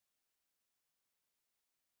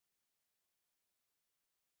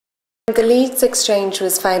The Leads Exchange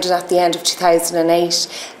was founded at the end of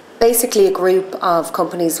 2008. Basically, a group of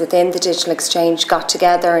companies within the Digital Exchange got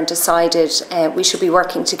together and decided we should be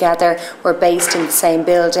working together. We're based in the same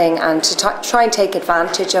building, and to try and take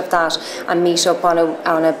advantage of that and meet up on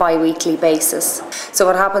a bi-weekly basis. So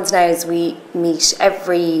what happens now is we meet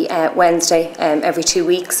every Wednesday, every 2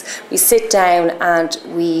 weeks. We sit down and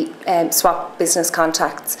we swap business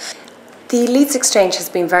contacts. The Leads Exchange has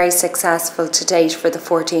been very successful to date for the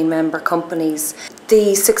 14 member companies.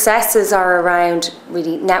 The successes are around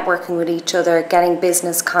really networking with each other, getting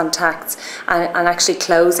business contacts and actually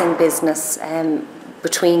closing business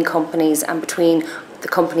between companies and between the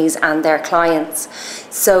companies and their clients.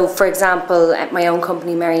 So, for example, at my own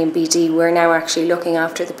company, Marion BD, we're now actually looking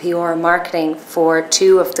after the PR and marketing for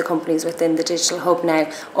 2 of the companies within the Digital Hub now,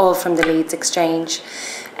 all from the Leads Exchange.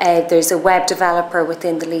 There's a web developer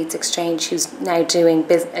within the Leads Exchange who's now doing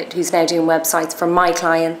websites for my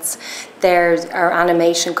clients. There are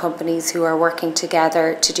animation companies who are working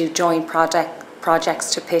together to do joint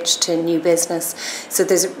projects to pitch to new business. So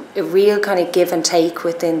there's a real kind of give and take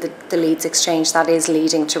within the Leads Exchange that is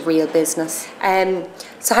leading to real business.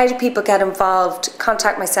 So how do people get involved?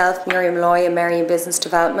 Contact myself, Miriam Loy in Marion Business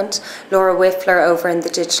Development, Laura Whiffler over in the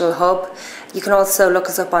Digital Hub. You can also look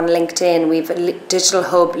us up on LinkedIn. We have a Digital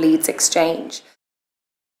Hub Leads Exchange.